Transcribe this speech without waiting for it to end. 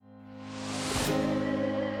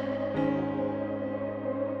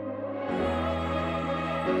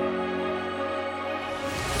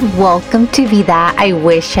Welcome to Vida I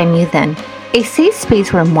Wish I Knew Then, a safe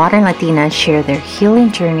space where modern Latinas share their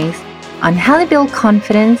healing journeys on how to build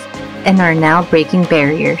confidence and are now breaking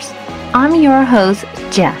barriers. I'm your host,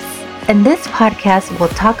 Jess, and this podcast will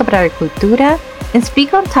talk about our cultura and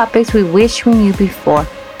speak on topics we wish we knew before,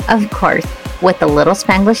 of course, with a little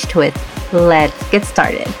Spanglish twist. Let's get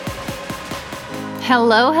started.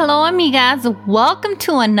 Hello, amigas. Welcome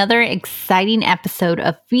to another exciting episode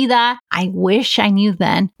of Vida I Wish I Knew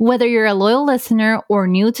Then. Whether you're a loyal listener or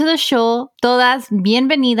new to the show, todas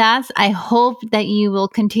bienvenidas. I hope that you will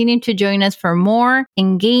continue to join us for more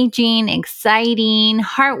engaging, exciting,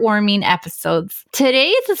 heartwarming episodes.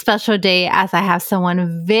 Today is a special day as I have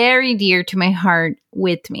someone very dear to my heart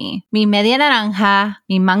with me. Mi media naranja,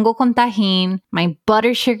 mi mango con tajín, my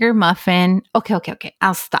butter sugar muffin. Okay.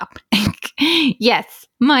 I'll stop. Yes,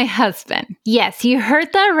 my husband. Yes, you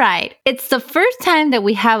heard that right. It's the first time that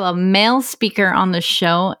we have a male speaker on the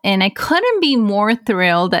show, and I couldn't be more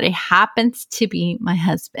thrilled that it happens to be my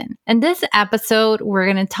husband. In this episode, we're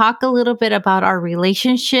going to talk a little bit about our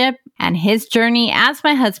relationship and his journey as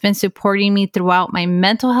my husband supporting me throughout my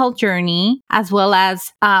mental health journey, as well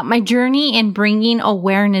as my journey in bringing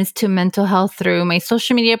awareness to mental health through my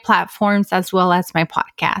social media platforms, as well as my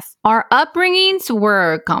podcast. Our upbringings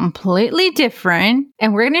were completely different,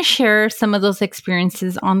 and we're going to share some of those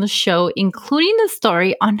experiences on the show, including the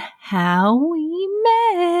story on how we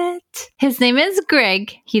met. His name is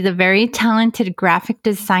Greg. He's a very talented graphic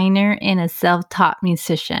designer and a self-taught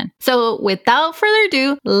musician. So without further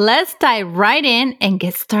ado, let's dive right in and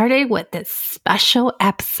get started with this special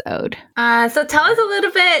episode. So tell us a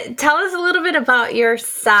little bit about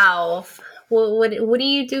yourself. What do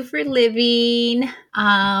you do for a living?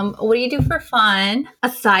 What do you do for fun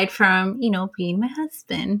aside from, being my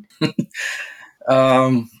husband?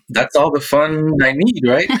 That's all the fun I need,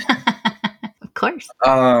 right? Of course.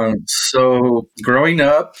 So growing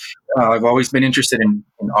up, I've always been interested in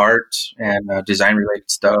art and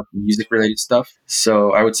design-related stuff, music-related stuff.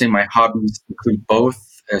 So I would say my hobbies include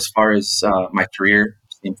both as far as my career,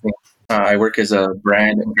 same thing. I work as a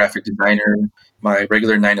brand and graphic designer, my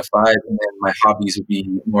regular 9 to 5, and then my hobbies would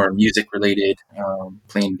be more music-related,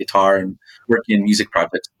 playing guitar and working in music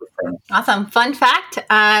projects with friends. Awesome. Fun fact,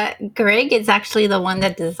 Greg is actually the one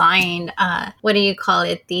that designed,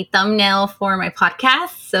 the thumbnail for my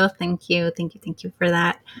podcast. So thank you for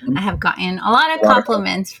that. Mm-hmm. I have gotten a lot of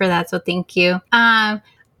compliments for that, so thank you. I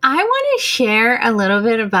want to share a little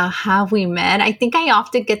bit about how we met. I think I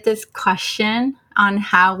often get this question on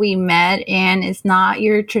how we met, and it's not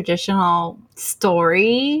your traditional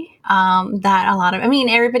story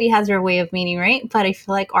everybody has their way of meeting, right? But I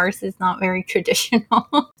feel like ours is not very traditional.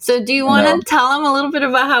 So do you want to tell them a little bit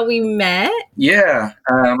about how we met? Yeah,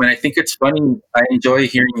 and I think it's funny. I enjoy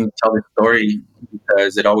hearing you tell the story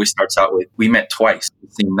because it always starts out with, we met twice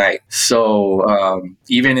the same night. So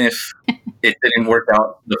even if it didn't work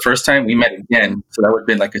out the first time, we met again. So that would have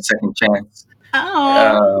been like a second chance.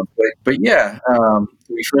 Oh. But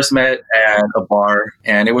we first met at a bar,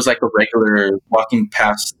 and it was like a regular walking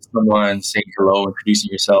past someone, saying hello,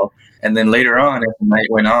 introducing yourself. And then later on, as the night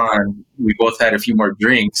went on, we both had a few more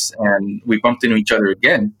drinks, and we bumped into each other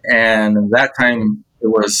again. And that time, it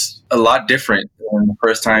was a lot different than the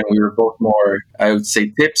first time. We were both more, I would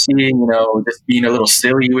say, tipsy, just being a little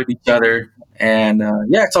silly with each other. And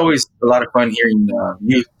it's always a lot of fun hearing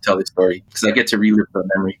you tell the story because I get to relive the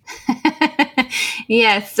memory.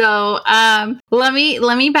 Yeah. So let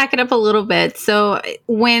me back it up a little bit. So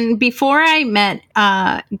before I met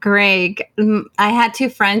Greg, I had two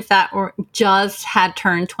friends that just had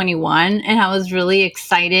turned 21, and I was really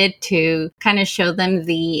excited to kind of show them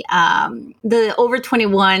the over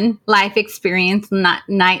 21 life experience,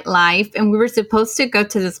 nightlife. And we were supposed to go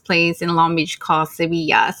to this place in Long Beach called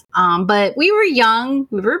Sevilla's, but we were young,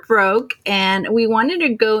 we were broke, and we wanted to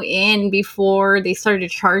go in before they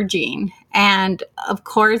started charging. And of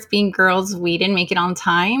course, being girls, we didn't make it on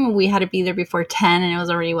time. We had to be there before 10, and it was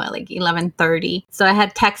already 11:30. So I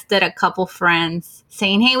had texted a couple friends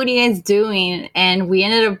saying, "Hey, what are you guys doing?" And we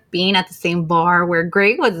ended up being at the same bar where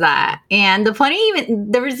Greg was at. And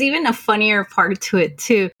there was even a funnier part to it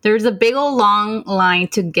too. There was a big old long line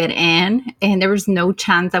to get in, and there was no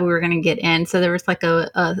chance that we were going to get in. So there was like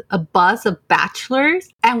a bus of bachelors,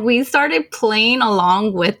 and we started playing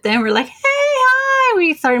along with them. We're like, "Hey, hi."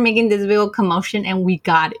 We started making this big old commotion, and we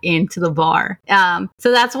got into the bar.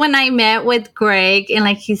 So that's when I met with Greg. And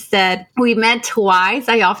like he said, we met twice.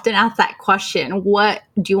 I often ask that question: what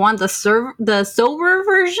do you want, the sober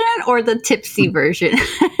version or the tipsy version?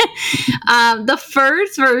 The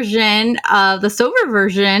first version, the sober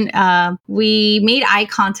version, we made eye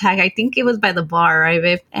contact. I think it was by the bar, right,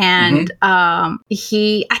 babe? And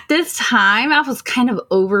he, at this time, I was kind of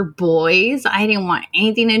over boys. I didn't want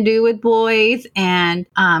anything to do with boys. And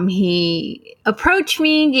he approached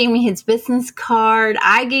me, gave me his business card.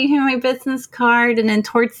 I gave him my business card. And then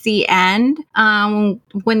towards the end,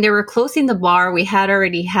 when they were closing the bar, we had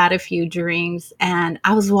already had a few drinks. And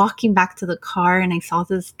I was walking back to the car and I saw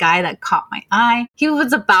this guy that caught my eye. He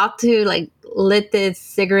was about to like lit this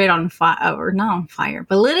cigarette on fire, or not on fire,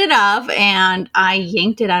 but lit it up, and I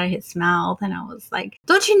yanked it out of his mouth and I was like,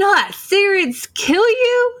 don't you know that cigarettes kill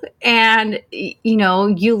you? And you know,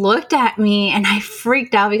 you looked at me and I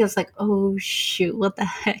freaked out because like, oh shoot, what the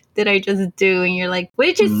heck did I just do? And you're like, what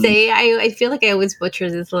did you say? I feel like I always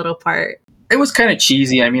butcher this little part. It was kind of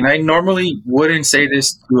cheesy. I mean, I normally wouldn't say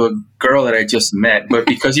this to a girl that I just met, but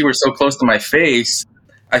because you were so close to my face,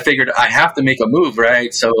 I figured I have to make a move,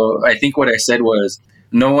 right? So I think what I said was,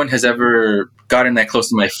 no one has ever gotten that close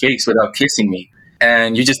to my face without kissing me.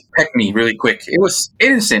 And you just pecked me really quick. It was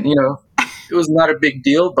innocent, you know. It was not a big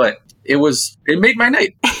deal, but it made my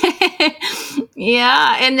night.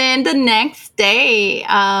 Yeah. And then the next day,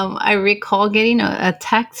 I recall getting a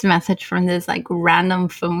text message from this like random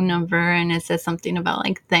phone number, and it says something about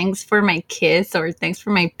like, thanks for my kiss or thanks for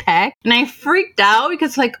my peck. And I freaked out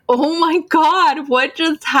because like, oh my God, what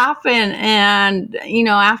just happened? And, you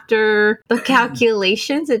know, after the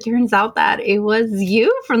calculations, it turns out that it was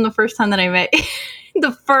you from the first time that I met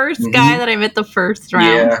the first guy that I met the first round.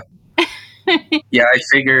 Yeah. Yeah, I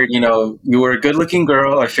figured, you know, you were a good-looking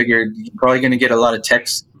girl. I figured you're probably going to get a lot of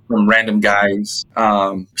texts from random guys.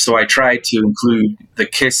 So I tried to include the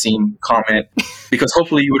kissing comment because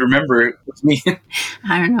hopefully you would remember it with me.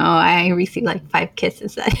 I don't know. I received like 5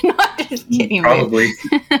 kisses. No, I'm just kidding. Probably.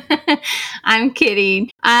 I'm kidding.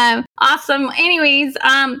 Awesome. Anyways,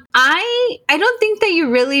 I don't think that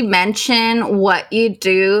you really mention what you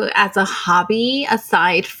do as a hobby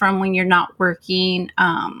aside from when you're not working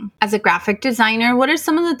as a graphic designer. What are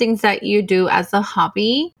some of the things that you do as a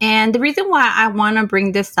hobby? And the reason why I want to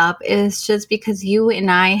bring this up is just because you and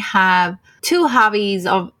I have 2 hobbies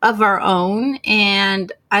of our own,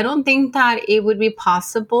 and I don't think that it would be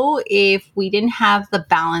possible if we didn't have the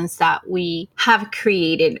balance that we have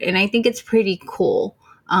created. And I think it's pretty cool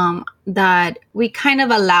that we kind of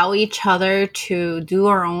allow each other to do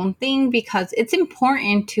our own thing, because it's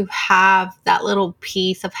important to have that little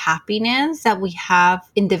piece of happiness that we have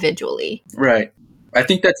individually. Right. I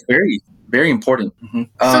think that's very, very important. So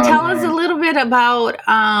tell us a little bit about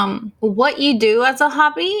what you do as a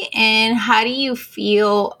hobby, and how do you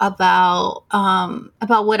feel about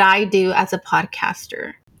what I do as a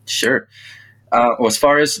podcaster? Sure. Well, as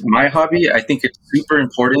far as my hobby, I think it's super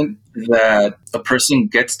important that a person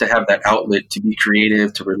gets to have that outlet to be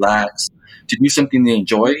creative, to relax, to do something they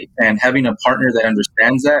enjoy, and having a partner that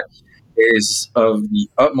understands that is of the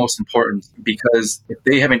utmost importance, because if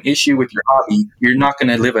they have an issue with your hobby, you're not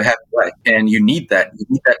going to live a happy life, and you need that. You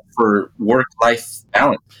need that for work-life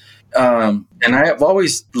balance. And I have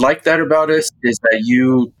always liked that about us, is that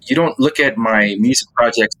you don't look at my music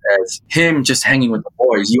projects as him just hanging with the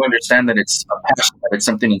boys. You understand that it's a passion, that it's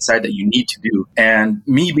something inside that you need to do. And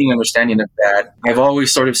me being understanding of that, I've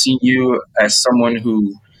always sort of seen you as someone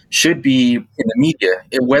who should be in the media,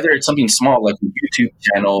 whether it's something small like a YouTube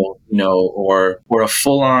channel, you know, or a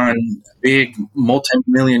full-on big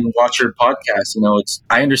multi-million watcher podcast. You know,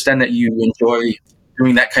 I understand that you enjoy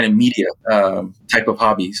doing that kind of media type of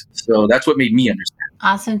hobbies. So that's what made me understand.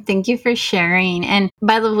 Awesome. Thank you for sharing. And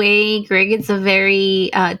by the way, Greg is a very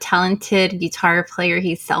talented guitar player.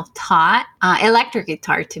 He's self-taught, electric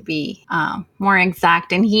guitar to be more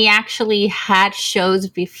exact. And he actually had shows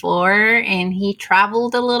before, and he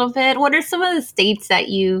traveled a little bit. What are some of the states that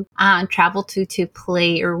you travel to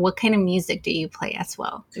play, or what kind of music do you play as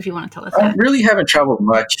well, if you want to tell us that? I really haven't traveled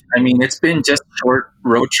much. I mean, it's been just short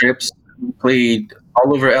road trips. We played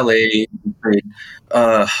all over LA.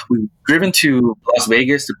 We've driven to Las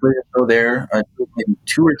Vegas to play a show there. I played maybe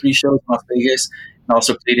 2 or 3 shows in Las Vegas, and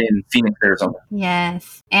also played in Phoenix, Arizona.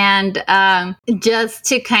 Yes. And just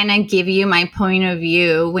to kind of give you my point of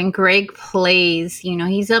view, when Greg plays, you know,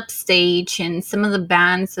 he's upstage, and some of the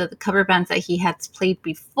bands, the cover bands that he has played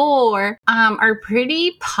before are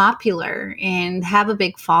pretty popular and have a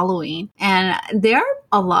big following. And there are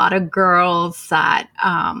a lot of girls that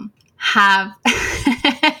have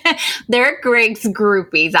they're Greg's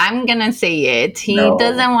groupies. I'm gonna say it. He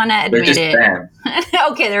doesn't want to admit it. Fans.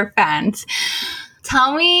 Okay, they're fans.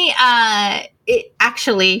 Tell me,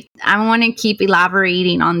 Actually, I want to keep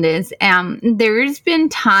elaborating on this. There's been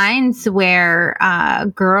times where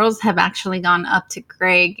girls have actually gone up to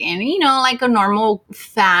Greg, and like a normal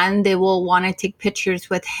fan, they will want to take pictures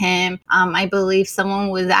with him. I believe someone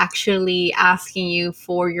was actually asking you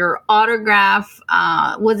for your autograph.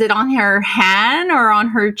 Was it on her hand or on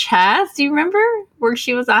her chest? Do you remember where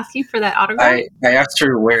she was asking for that autograph? I asked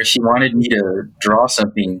her where she wanted me to draw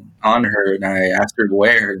something on her, and I asked her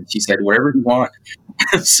where, and she said, wherever you want.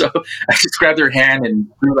 So I just grabbed her hand and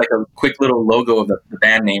drew like a quick little logo of the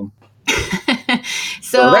band name.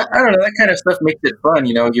 So that, I don't know, that kind of stuff makes it fun.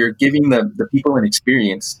 You're giving the people an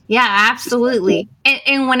experience. Yeah, absolutely.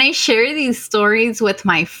 And when I share these stories with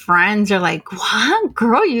my friends, they're like, what,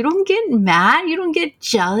 girl, you don't get mad? You don't get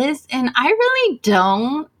jealous? And I really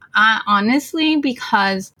don't. Honestly,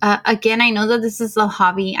 because again, I know that this is a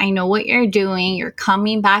hobby. I know what you're doing. You're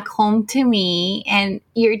coming back home to me and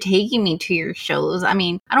you're taking me to your shows. I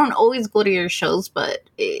mean, I don't always go to your shows, but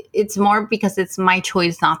it's more because it's my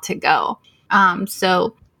choice not to go.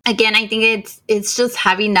 So again, I think it's just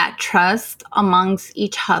having that trust amongst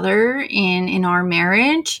each other in our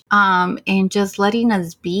marriage, and just letting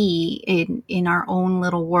us be in our own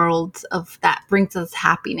little worlds of that brings us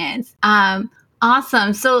happiness.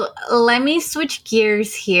 Awesome. So let me switch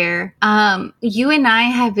gears here. You and I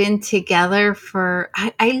have been together for,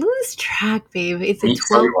 I lose track, babe. Is it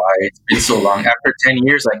 12? It's been so long. After 10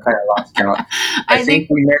 years, I kind of lost count. I think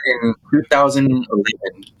we met in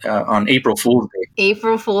 2011 on April Fool's Day.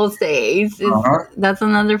 April Fool's Day. That's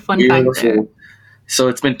another fun fact there. So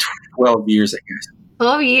it's been 12 years, I guess.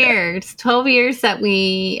 12 years. 12 years that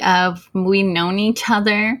we known each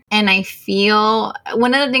other. And I feel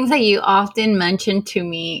one of the things that you often mention to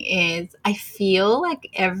me is I feel like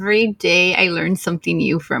every day I learn something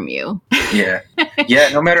new from you. Yeah.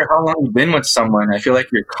 No matter how long you've been with someone, I feel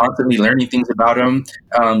like you're constantly learning things about them,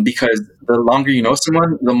 because the longer you know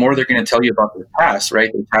someone, the more they're going to tell you about their past,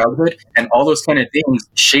 right? Their childhood, and all those kind of things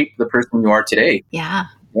shape the person you are today. Yeah.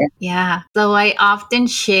 So I often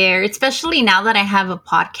share, especially now that I have a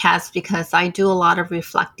podcast, because I do a lot of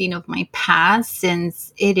reflecting of my past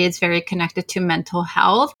since it is very connected to mental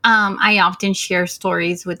health. I often share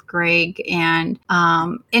stories with Greg, and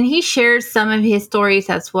he shares some of his stories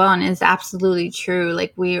as well. And it's absolutely true.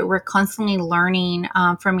 Like we're constantly learning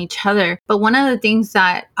from each other. But one of the things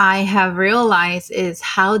that I have realized is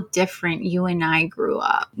how different you and I grew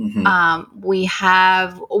up. Mm-hmm.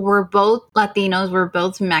 We're both Latinos. We're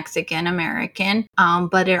both Mexican American,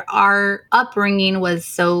 but our upbringing was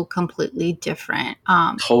so completely different.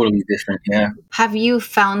 Totally different, yeah. Have you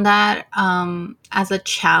found that as a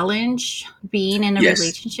challenge being in a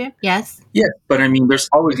relationship? Yes. Yeah, but I mean, there's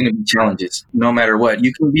always going to be challenges, no matter what.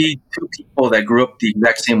 You can be two people that grew up the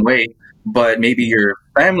exact same way, but maybe your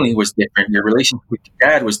family was different, your relationship with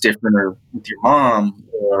your dad was different, or with your mom,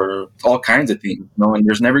 or all kinds of things. And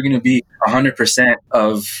there's never going to be 100%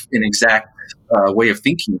 of an exact way of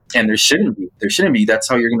thinking, and there shouldn't be. That's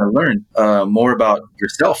how you're going to learn more about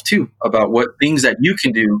yourself too, about what things that you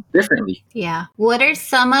can do differently. Yeah. What are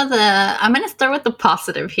some of I'm going to start with the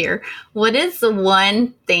positive here. What is the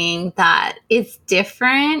one thing that is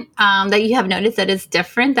different, that you have noticed that is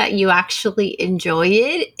different, that you actually enjoy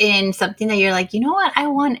it, in something that you're like, you know what, I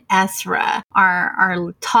want Ezra,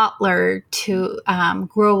 our toddler, to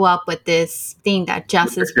grow up with this thing that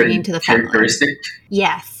Jess is bringing to the family? Characteristic?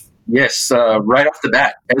 Yes, right off the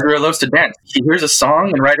bat, Ezra loves to dance. He hears a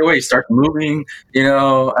song and right away he starts moving,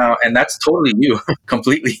 and that's totally you,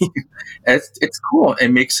 completely. It's cool. It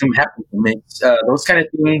makes him happy. It makes those kind of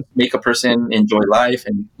things make a person enjoy life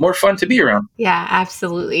and more fun to be around. Yeah,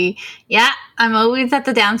 absolutely. Yeah, I'm always at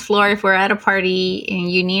the dance floor. If we're at a party and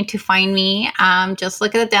you need to find me, just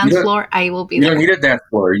look at the dance floor. I will be there. You don't need a dance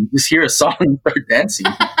floor. You just hear a song and start dancing.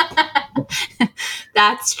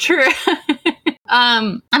 That's true.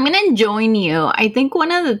 I'm going to join you. I think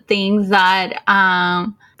one of the things that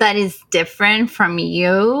is different from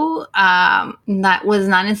you, that was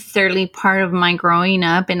not necessarily part of my growing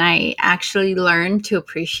up, and I actually learned to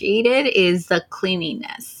appreciate it, is the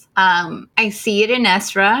cleanliness. I see it in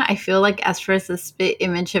Ezra. I feel like Ezra is a spit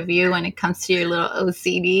image of you when it comes to your little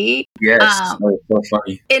OCD. Yes, so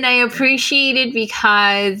funny. And I appreciate it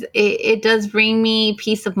because it does bring me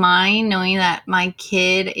peace of mind knowing that my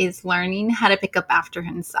kid is learning how to pick up after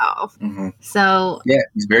himself. Mm-hmm. So yeah,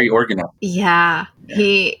 he's very organized. Yeah.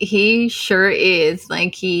 He sure is.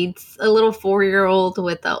 Like, he's a little 4-year-old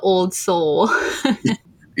with an old soul.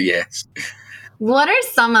 Yes. What are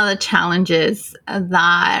some of the challenges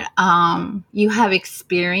that you have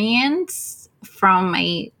experienced from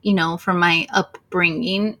my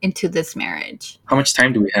upbringing into this marriage? How much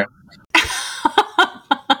time do we have?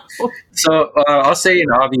 So I'll say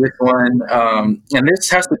an obvious one, and this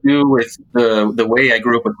has to do with the way I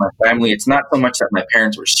grew up with my family. It's not so much that my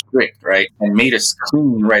parents were strict, right, and made us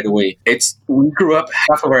clean right away. It's we grew up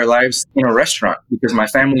half of our lives in a restaurant because my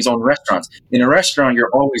family's own restaurants. In a restaurant,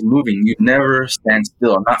 you're always moving. You never stand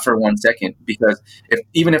still, not for 1 second, because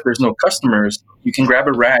even if there's no customers, you can grab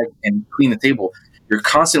a rag and clean the table. You're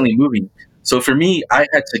constantly moving. So for me, I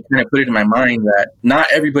had to kind of put it in my mind that not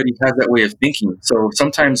everybody has that way of thinking. So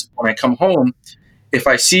sometimes when I come home, if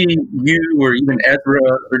I see you or even Ezra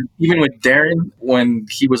or even with Darren when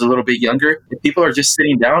he was a little bit younger, if people are just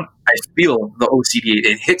sitting down, I feel the OCD.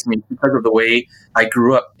 It hits me because of the way I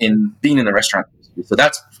grew up in being in the restaurant industry. So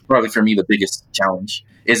that's probably for me the biggest challenge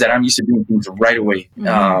is that I'm used to doing things right away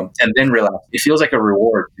and then relax. It feels like a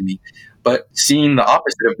reward to me. But seeing the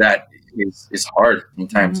opposite of that is hard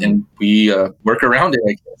sometimes, and we work around it,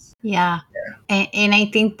 I guess. Yeah. And I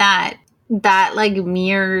think that like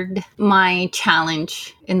mirrored my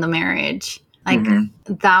challenge in the marriage. Like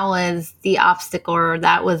that was the obstacle, or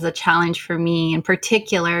that was a challenge for me in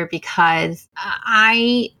particular, because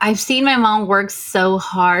I've seen my mom work so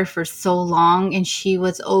hard for so long, and she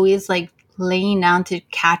was always like laying down to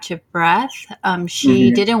catch a breath.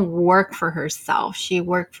 She didn't work for herself. She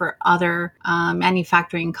worked for other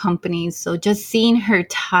manufacturing companies. So just seeing her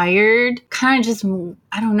tired kind of just,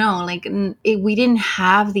 I don't know, like we didn't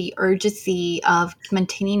have the urgency of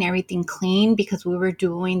maintaining everything clean because we were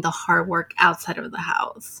doing the hard work outside of the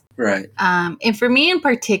house. Right. And for me in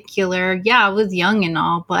particular, yeah, I was young and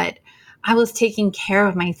all, but I was taking care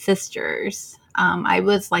of my sisters. I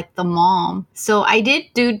was like the mom. So I did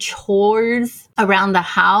do chores around the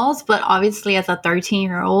house, but obviously as a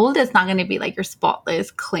 13-year-old, it's not going to be like your spotless,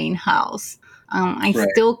 clean house. I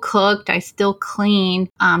still cooked. I still cleaned.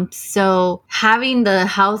 So having the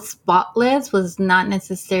house spotless was not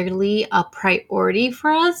necessarily a priority for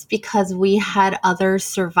us because we had other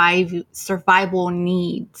survival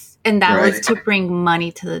needs. And that was to bring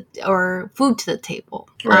money or food to the table.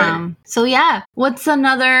 Right. So yeah, what's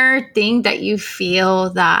another thing that you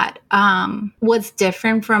feel that was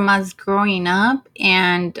different from us growing up,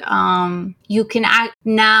 and you can act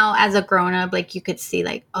now as a grown up, like you could see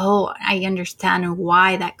like, oh, I understand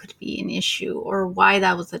why that could be an issue or why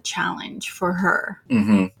that was a challenge for her.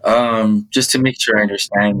 Just to make sure I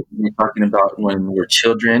understand, you're talking about when we're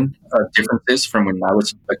children, differences from when I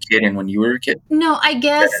was a kid and when you were a kid? No, I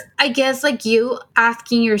guess like you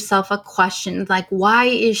asking yourself a question, like, why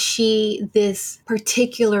is she this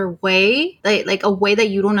particular way, like a way that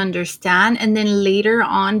you don't understand, and then later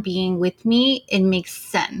on being with me, it makes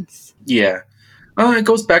sense. Yeah. It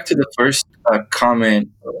goes back to the first comment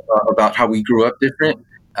about how we grew up different.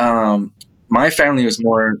 My family was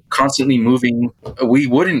more constantly moving. We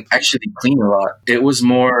wouldn't actually clean a lot. It was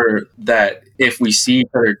more that if we see each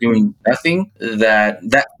other doing nothing, that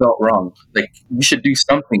felt wrong. Like we should do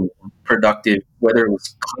something productive, whether it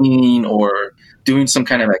was cleaning or doing some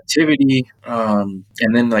kind of activity. And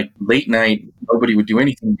then like late night, nobody would do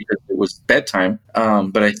anything because it was bedtime.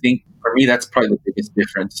 But I think for me, that's probably the biggest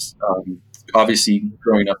difference. Obviously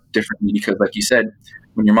growing up differently because like you said,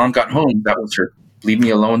 when your mom got home, that was her leave me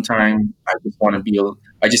alone time.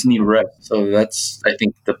 I just need rest. So that's, I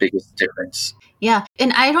think, the biggest difference. Yeah.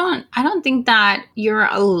 And I don't think that you're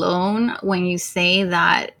alone when you say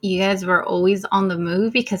that you guys were always on the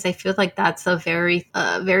move, because I feel like that's a very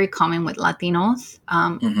common with Latinos,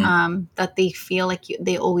 that they feel like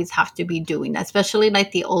they always have to be doing that, especially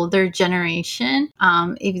like the older generation.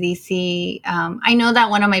 If they see, I know that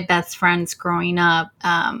one of my best friends growing up,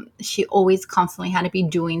 she always constantly had to be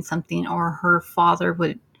doing something, or her father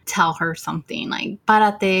would tell her something like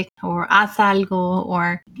 "párate" or "haz algo,"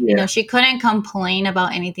 or you know, she couldn't complain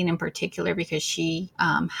about anything in particular because she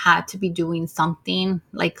had to be doing something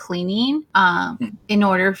like cleaning in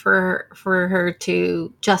order for her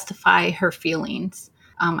to justify her feelings.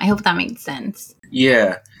 I hope that makes sense.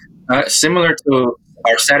 Yeah, similar to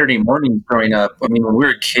our Saturday mornings growing up. I mean, when we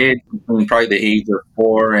were a kid, between probably the age of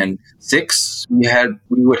 4 and 6,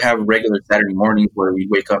 we would have regular Saturday mornings where we'd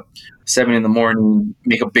wake up 7 in the morning,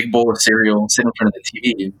 make a big bowl of cereal, sit in front of the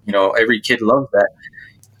TV. You know, every kid loves that.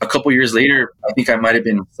 A couple years later, I think I might have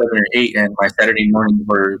been 7 or 8, and my Saturday mornings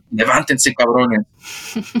were "Levántense, cabrones."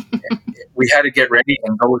 We had to get ready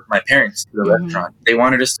and go with my parents to the restaurant. They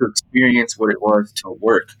wanted us to experience what it was to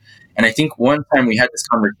work. And I think one time we had this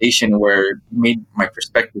conversation where it made my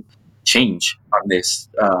perspective change on this.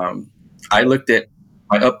 I looked at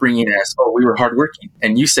my upbringing as, oh, we were hardworking.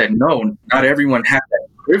 And you said, no, not everyone had that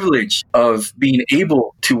privilege of being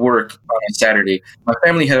able to work on a Saturday. My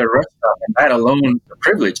family had a restaurant, and that alone is a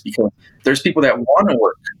privilege because there's people that want to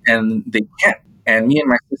work and they can't. And me and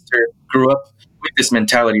my sister grew up with this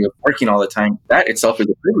mentality of working all the time. That itself is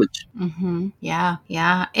a privilege. Yeah,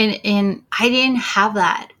 yeah. And I didn't have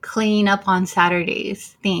that cleaning up on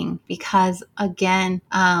Saturdays thing because again,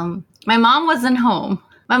 my mom wasn't home.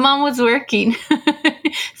 My mom was working.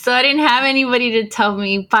 So I didn't have anybody to tell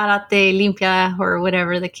me párate, limpia, or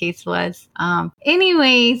whatever the case was.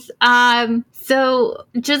 So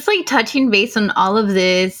just like touching base on all of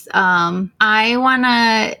this, I want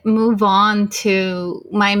to move on to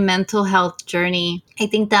my mental health journey. I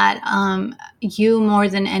think that you more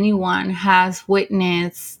than anyone has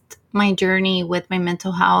witnessed my journey with my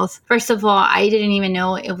mental health. First of all, I didn't even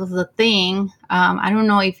know it was a thing. I don't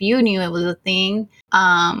know if you knew it was a thing.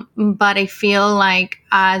 But I feel like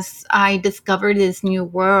as I discovered this new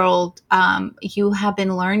world, you have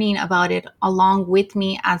been learning about it along with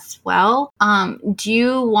me as well. Do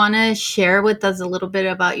you want to share with us a little bit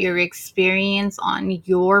about your experience on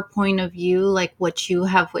your point of view, like what you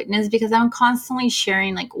have witnessed? Because I'm constantly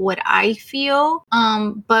sharing like what I feel.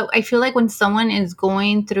 But I feel like when someone is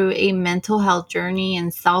going through a mental health journey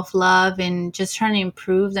and self-love and just trying to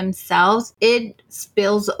improve themselves, it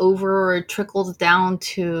spills over or trickles down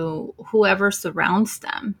to whoever surrounds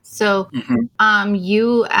them. So,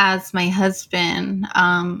 you as my husband,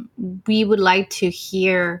 we would like to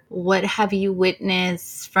hear what have you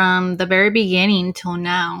witnessed from the very beginning till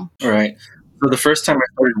now. All right. So the first time I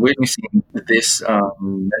started witnessing this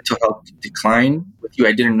mental health decline with you,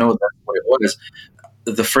 I didn't know that's what it was.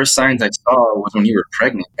 The first signs I saw was when you were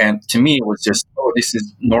pregnant. And to me, it was just, oh, this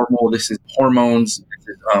is normal. This is hormones. This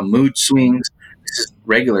is mood swings. This is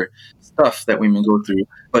regular stuff that women go through.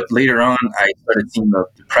 But later on, I started seeing the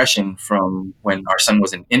depression from when our son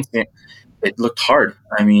was an infant. It looked hard.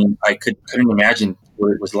 I mean, couldn't imagine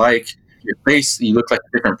what it was like. Your face, you look like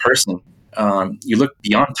a different person. You looked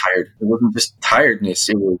beyond tired. It wasn't just tiredness.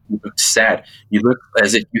 You looked sad. You looked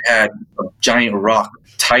as if you had a giant rock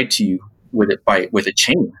tied to you with a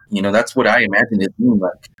chain. That's what I imagined it being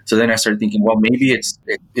like. So then I started thinking, well, maybe it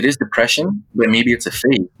is depression, but maybe it's a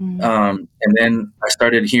phase. And then I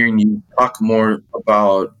started hearing you talk more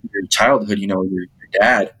about your childhood. Your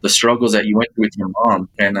dad, the struggles that you went through with your mom,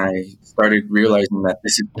 and I started realizing that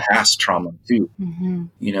this is past trauma too.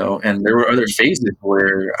 And there were other phases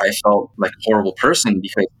where I felt like a horrible person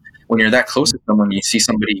because when you're that close to someone, you see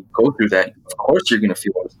somebody go through that, of course you're going to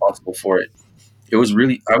feel responsible for it. It was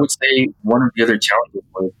really, I would say, one of the other challenges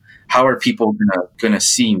was how are people gonna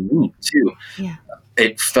see me too? Yeah.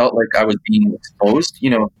 It felt like I was being exposed.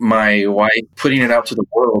 My wife putting it out to the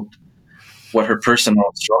world, what her personal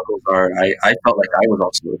struggles are. I felt like I was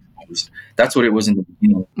also exposed. That's what it was in the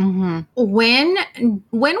beginning. When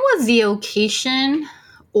was the occasion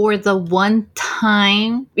or the one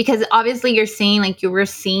time? Because obviously you're saying like you were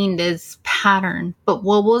seeing this pattern, but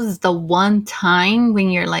what was the one time when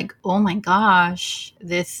you're like, oh my gosh,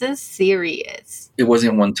 this is serious? It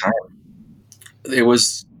wasn't one time. It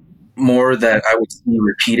was more that I would see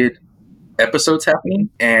repeated episodes happening,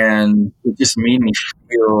 and it just made me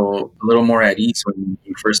feel a little more at ease when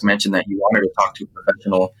you first mentioned that you wanted to talk to a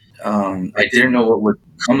professional. I didn't know what would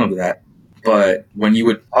come of that, but when you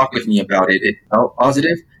would talk with me about it, it felt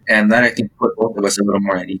positive, and that I think put both of us a little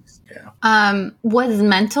more at ease. Yeah. Was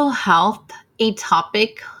mental health a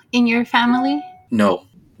topic in your family? No.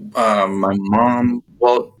 My mom,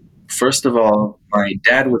 well, first of all, my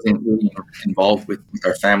dad wasn't really involved with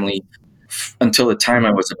our family until the time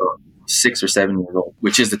I was about 6 or 7 years old,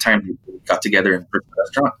 which is the time we got together in the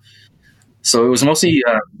restaurant. So it was mostly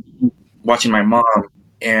watching my mom,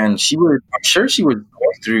 and I'm sure she was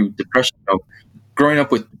going through depression, growing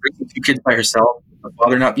up with raising two kids by herself, the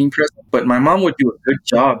father not being present. But my mom would do a good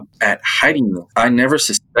job at hiding this. I never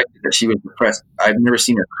suspected that she was depressed. I've never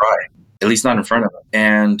seen her cry, at least not in front of her.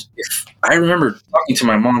 And if I remember talking to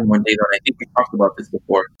my mom one day, I think we talked about this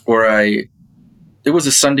before, it was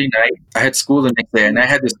a Sunday night. I had school the next day, and I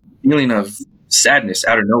had this feeling of sadness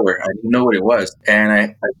out of nowhere. I didn't know what it was. And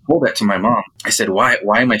I told that to my mom. I said, why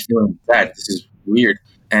am I feeling sad? This is weird.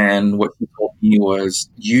 And what she told me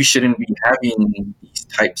was, you shouldn't be having these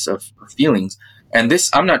types of feelings. And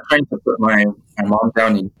this, I'm not trying to put my mom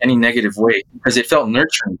down in any negative way, because it felt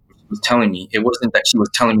nurturing what she was telling me. It wasn't that she was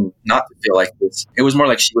telling me not to feel like this. It was more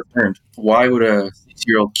like she was turned. Why would a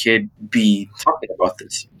 6-year-old kid be talking about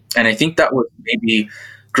this? And I think that was maybe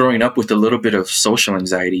growing up with a little bit of social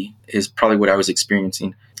anxiety is probably what I was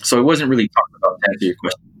experiencing. So it wasn't really talked about, to answer your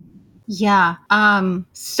question. Yeah.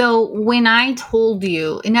 So when I told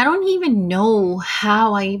you, and I don't even know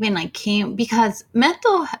how I even like came, because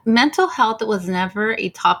mental health was never a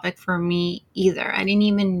topic for me either. I didn't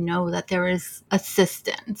even know that there was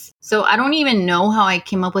assistance. So I don't even know how I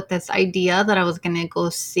came up with this idea that I was gonna go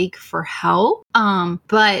seek for help.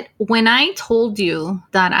 But when I told you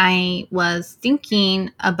that I was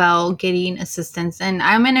thinking about getting assistance, and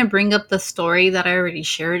I'm gonna bring up the story that I already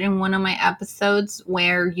shared in one of my episodes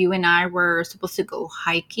where you and I were supposed to go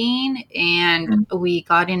hiking and Mm, we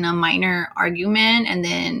got in a minor argument, and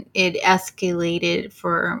then it escalated it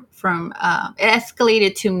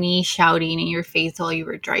escalated to me shouting in your face while you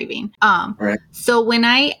were driving. right. So when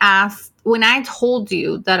I told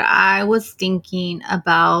you that I was thinking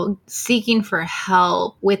about seeking for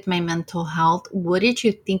help with my mental health, what did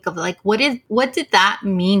you think of? Like, what did that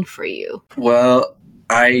mean for you? Well,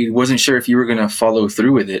 I wasn't sure if you were going to follow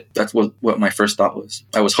through with it. That's what my first thought was.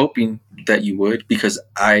 I was hoping that you would, because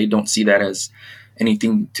I don't see that as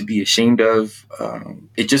anything to be ashamed of.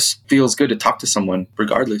 It just feels good to talk to someone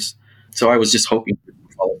regardless. So I was just hoping to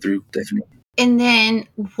follow through, definitely. And then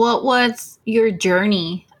what was your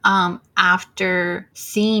journey after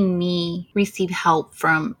seeing me receive help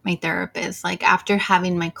from my therapist? Like after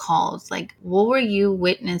having my calls, like what were you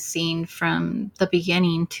witnessing from the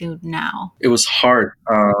beginning to now? It was hard,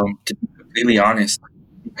 to be completely honest,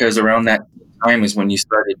 because around that time is when you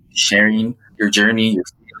started sharing your journey, your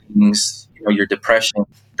feelings, your depression.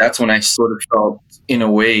 That's when I sort of felt, in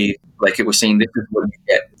a way, like it was saying, "This is what you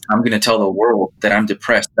get. I'm going to tell the world that I'm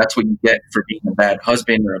depressed. That's what you get for being a bad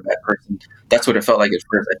husband or a bad person." That's what it felt like at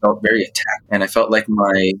first. I felt very attacked, and I felt like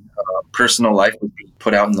my personal life was being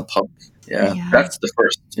put out in the public. Yeah, Yeah. that's the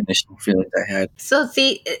first initial feeling I had. So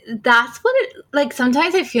see, that's what it like.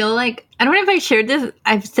 Sometimes I feel like I don't know if I shared this.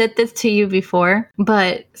 I've said this to you before,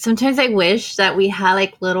 but sometimes I wish that we had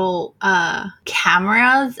like little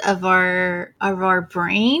cameras of our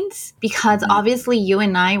brains, because Mhm. obviously you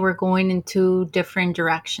and I were going into different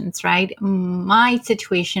directions, right? My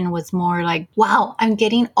situation was more like, wow, I'm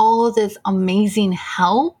getting all this amazing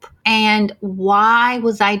help. And why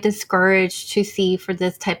was I discouraged to see for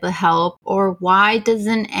this type of help? Or why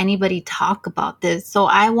doesn't anybody talk about this? So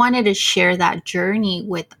I wanted to share that journey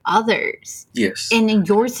with others. Yes. And in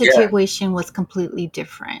your Yeah. situation was completely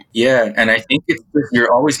different. Yeah, and I think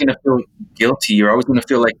you're always going to feel guilty. You're always going to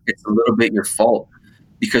feel like it's a little bit your fault,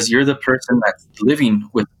 because you're the person that's living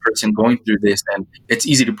with the person going through this, and it's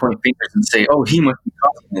easy to point fingers and say, "Oh, he must be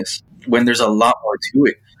causing this," when there's a lot more to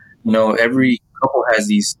it. Every couple has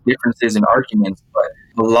these differences and arguments, but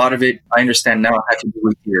a lot of it, I understand now, had to do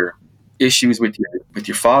with your issues with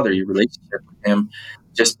your father, your relationship with him,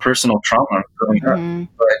 just personal trauma growing up. Hmm.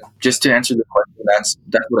 But just to answer the question, that's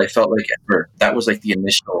what I felt like at first. That was like the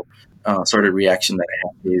initial sort of reaction that I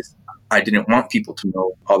had, is I didn't want people to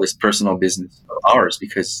know all this personal business of ours,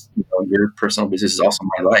 because your personal business is also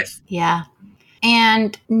my life. Yeah.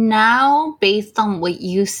 And now, based on what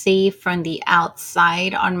you see from the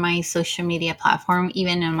outside on my social media platform,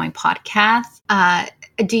 even in my podcast,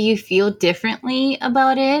 do you feel differently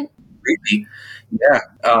about it? Really, yeah.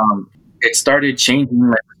 It started changing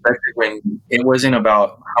my perspective when it wasn't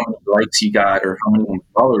about how many likes you got or how many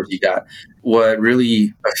followers you got. What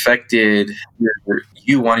really affected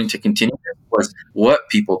you wanting to continue this was what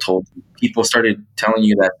people told you. People started telling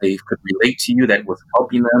you that they could relate to you, that was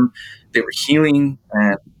helping them, they were healing,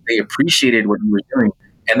 and they appreciated what you were doing.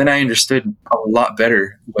 And then I understood a lot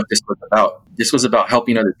better what this was about. This was about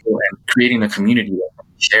helping other people and creating a community that can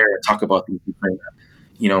share and talk about these different,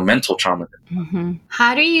 mental trauma. Hmm.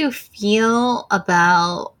 How do you feel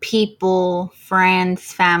about people,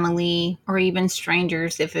 friends, family, or even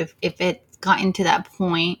strangers, if it's gotten to that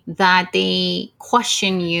point that they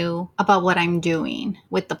question you about what I'm doing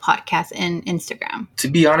with the podcast and Instagram? To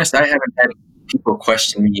be honest, I haven't had people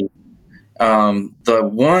question me. The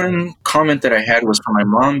one comment that I had was from my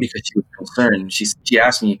mom, because she was concerned. She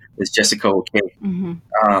asked me, "Is Jessica okay?" Hmm.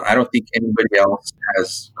 I don't think anybody else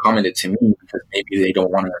has commented to me, because maybe they don't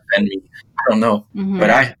want to offend me. I don't know, but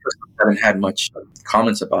Hmm. I personally haven't had much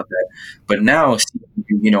comments about that. But now,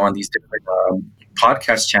 seeing you, on these different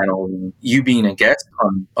podcast channels, and you being a guest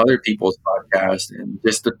on other people's podcasts, and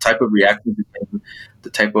just the type of reactions you're getting, the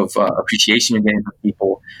type of appreciation you're getting from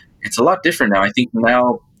people, it's a lot different now. I think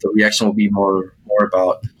now the reaction will be more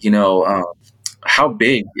about how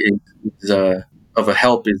big is of a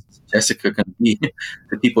help is Jessica going to be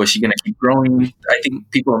to people? Is she going to keep growing? I think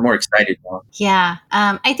people are more excited now. Yeah.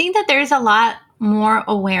 I think that there's a lot more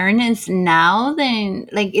awareness now than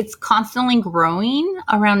like it's constantly growing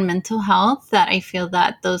around mental health, that I feel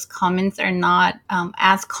that those comments are not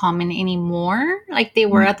as common anymore like they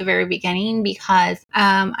were at the very beginning, because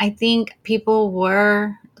I think people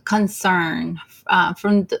were concerned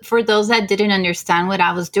for those that didn't understand what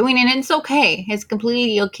I was doing. And it's okay. It's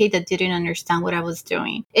completely okay that didn't understand what I was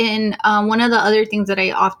doing. And one of the other things that I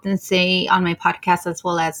often say on my podcast, as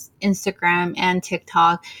well as Instagram and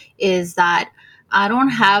TikTok, is that I don't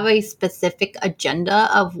have a specific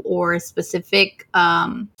agenda or a specific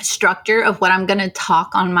structure of what I'm going to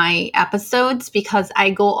talk on my episodes, because I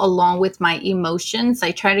go along with my emotions.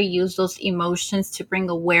 I try to use those emotions to bring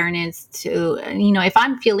awareness to, if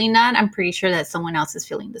I'm feeling that, I'm pretty sure that someone else is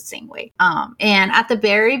feeling the same way. And at the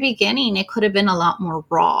very beginning, it could have been a lot more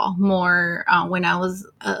raw, more when I was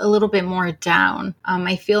a little bit more down.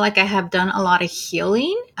 I feel like I have done a lot of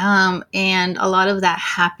healing, and a lot of that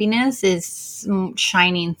happiness is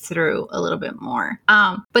shining through a little bit more.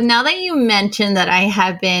 But now that you mentioned that I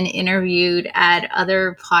have been interviewed at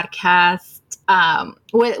other podcasts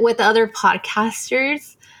with other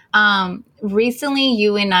podcasters, recently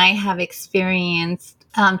you and I have experienced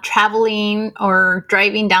traveling or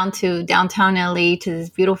driving down to downtown LA to this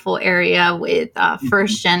beautiful area with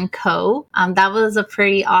First Gen Co. That was a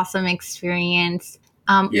pretty awesome experience.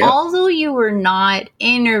 Although you were not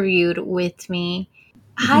interviewed with me,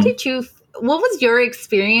 what was your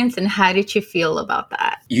experience and how did you feel about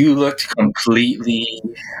that? You looked completely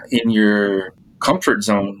in your comfort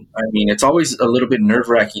zone. I mean, it's always a little bit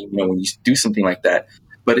nerve-wracking, when you do something like that.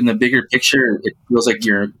 But in the bigger picture, it feels like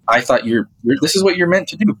I thought this is what you're meant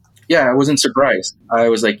to do. Yeah, I wasn't surprised. I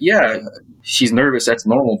was like, yeah, she's nervous. That's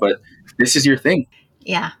normal, but this is your thing.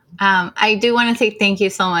 Yeah. I do want to say thank you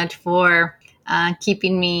so much for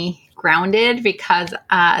keeping me grounded, because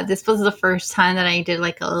this was the first time that I did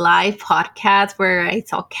like a live podcast where I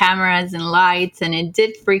saw cameras and lights, and it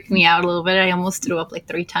did freak me out a little bit. I almost threw up like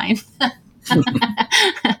 3 times.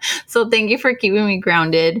 So thank you for keeping me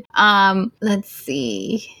grounded. Let's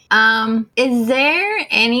see. Is there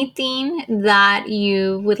anything that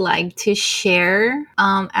you would like to share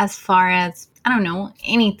as far as, I don't know,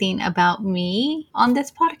 anything about me on this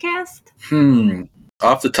podcast?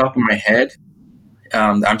 Off the top of my head,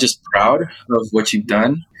 I'm just proud of what you've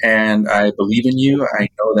done, and I believe in you. I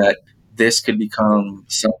know that this could become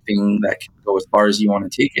something that can go as far as you want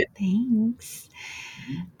to take it. Thanks.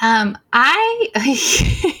 I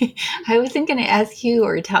I wasn't going to ask you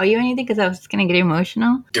or tell you anything because I was going to get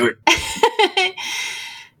emotional. Do it.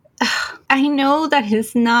 I know that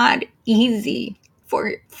it's not easy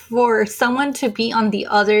for someone to be on the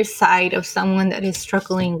other side of someone that is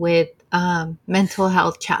struggling with mental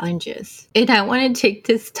health challenges. And I want to take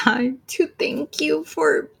this time to thank you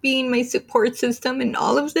for being my support system in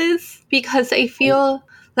all of this, because I feel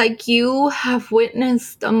like you have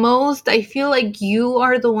witnessed the most. I feel like you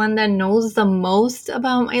are the one that knows the most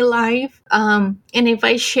about my life. And if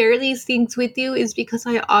I share these things with you, it's because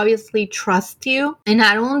I obviously trust you. And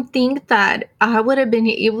I don't think that I would have been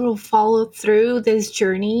able to follow through this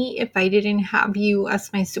journey if I didn't have you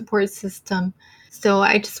as my support system. So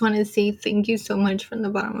I just want to say thank you so much from the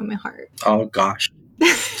bottom of my heart. Oh, gosh.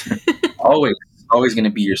 Always going to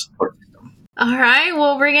be your support system. All right,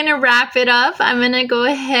 well, we're going to wrap it up. I'm going to go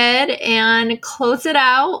ahead and close it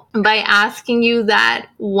out by asking you that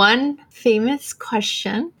one famous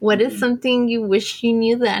question. What is something you wish you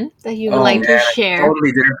knew then that you would like to share? I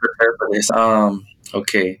totally didn't prepare for this.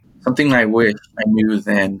 Okay. Something I wish I knew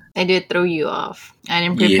then. I did throw you off. I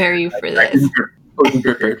didn't prepare you for this. I wasn't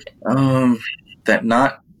prepared. That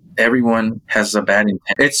not everyone has a bad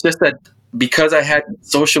intent. It's just that because I had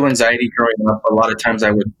social anxiety growing up, a lot of times I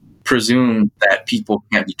would presume that people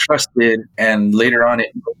can't be trusted, and later on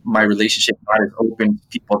my relationship not as open to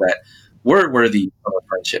people that were worthy of a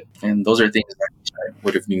friendship. And those are things that I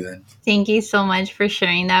would have knew then. Thank you so much for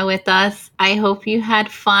sharing that with us. I hope you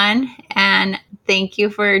had fun, and thank you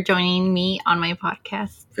for joining me on my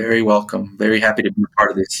podcast. Very welcome. Very happy to be a part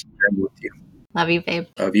of this journey with you. Love you, babe.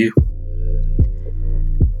 Love you.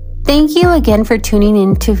 Thank you again for tuning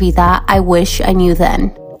in to Vida I Wish I Knew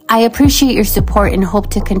Then. I appreciate your support and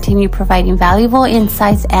hope to continue providing valuable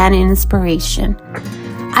insights and inspiration.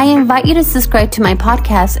 I invite you to subscribe to my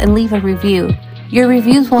podcast and leave a review. Your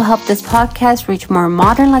reviews will help this podcast reach more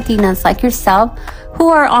modern Latinas like yourself who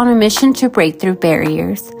are on a mission to break through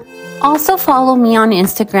barriers. Also follow me on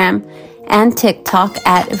Instagram and TikTok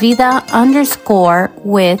at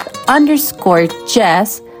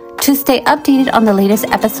vida_with_Jess to stay updated on the latest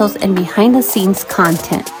episodes and behind the scenes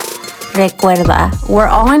content. Recuerda, we're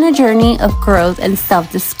all on a journey of growth and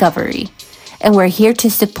self-discovery, and we're here to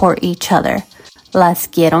support each other. Las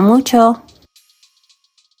quiero mucho.